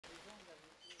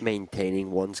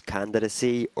maintaining one's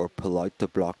candidacy or pull out to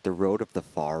block the road of the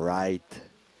far right.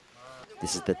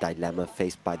 This is the dilemma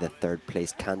faced by the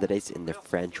third-place candidates in the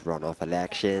French runoff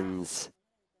elections.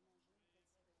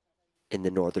 In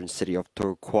the northern city of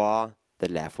Tourcoing, the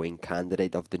left-wing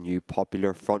candidate of the new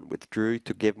Popular Front withdrew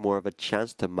to give more of a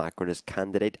chance to Macronist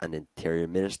candidate and Interior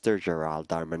Minister Gérald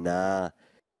Darmanin.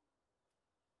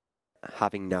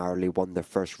 Having narrowly won the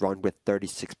first round with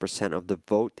 36% of the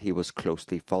vote, he was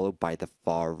closely followed by the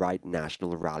far-right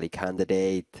National Rally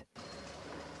candidate.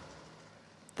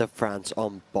 The France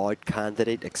en Bout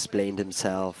candidate explained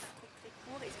himself.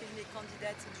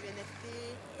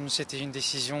 C'était une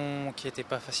décision qui n'était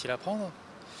pas facile à prendre.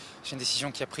 C'est une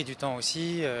décision qui a pris du temps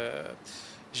aussi.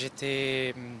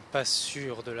 J'étais pas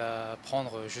sûr de la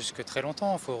prendre jusque très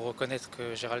longtemps. Il faut reconnaître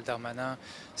que Gérald Darmanin,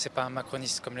 c'est pas un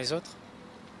macroniste comme les autres.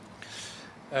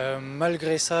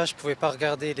 Malgré ça, je pouvais pas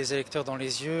regarder les électeurs dans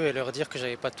les yeux et leur dire que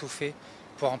j'avais pas tout fait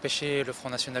pour empêcher le Front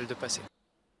National de passer.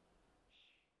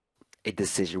 A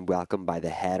decision welcomed by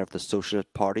the head of the Socialist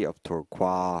Party of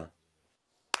Tourcoing.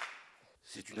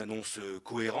 C'est une annonce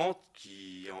cohérente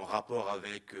qui est en rapport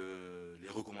avec les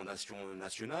recommandations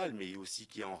nationales, mais aussi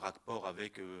qui est en rapport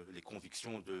avec les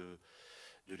convictions de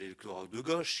l'électorat de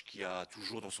gauche, qui a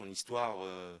toujours dans son histoire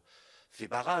fait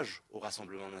barrage au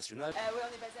Rassemblement national.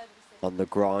 On the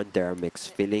ground, there are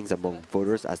mixed feelings among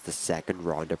voters as the second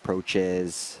round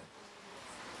approaches.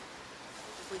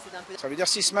 Ça veut dire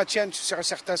s'ils se maintiennent, c'est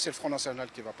certain, c'est le Front National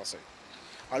qui va passer.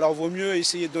 Alors vaut mieux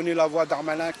essayer de donner la voix à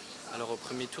Darmanin. Alors au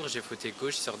premier tour, j'ai voté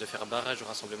gauche, histoire de faire barrage au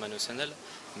Rassemblement national.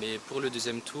 Mais pour le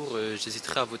deuxième tour,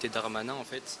 j'hésiterai à voter Darmanin en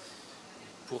fait,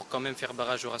 pour quand même faire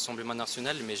barrage au Rassemblement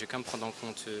national, mais je vais quand même prendre en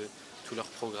compte tout leur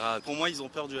programme. Pour moi, ils ont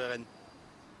peur du RN.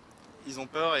 Ils ont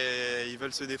peur et ils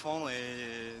veulent se défendre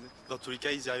et dans tous les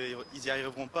cas, ils y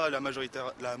arriveront pas. La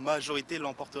majorité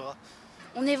l'emportera.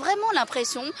 On a vraiment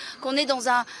l'impression qu'on est dans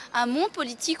un monde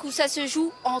politique où ça se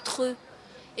joue entre eux.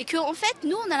 Et qu'en fait,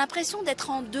 nous, on a l'impression d'être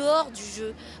en dehors du jeu.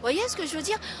 Vous voyez ce que je veux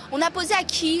dire? On a posé à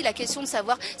qui la question de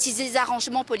savoir si ces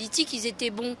arrangements politiques, ils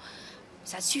étaient bons?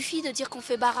 Ça suffit de dire qu'on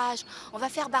fait barrage. On va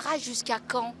faire barrage jusqu'à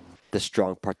quand? The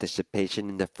strong participation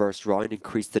in the first round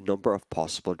increased the number of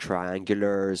possible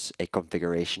triangulars, a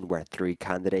configuration where three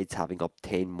candidates having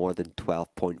obtained more than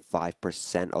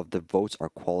 12.5% of the votes are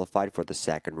qualified for the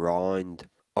second round.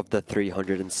 Of the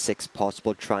 306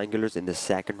 possible triangulars in the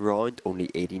second round, only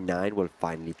 89 will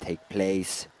finally take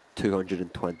place.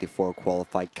 224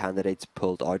 qualified candidates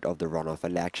pulled out of the runoff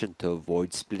election to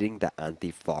avoid splitting the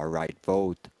anti-far right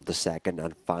vote. The second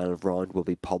and final round will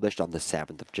be published on the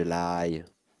 7th of July.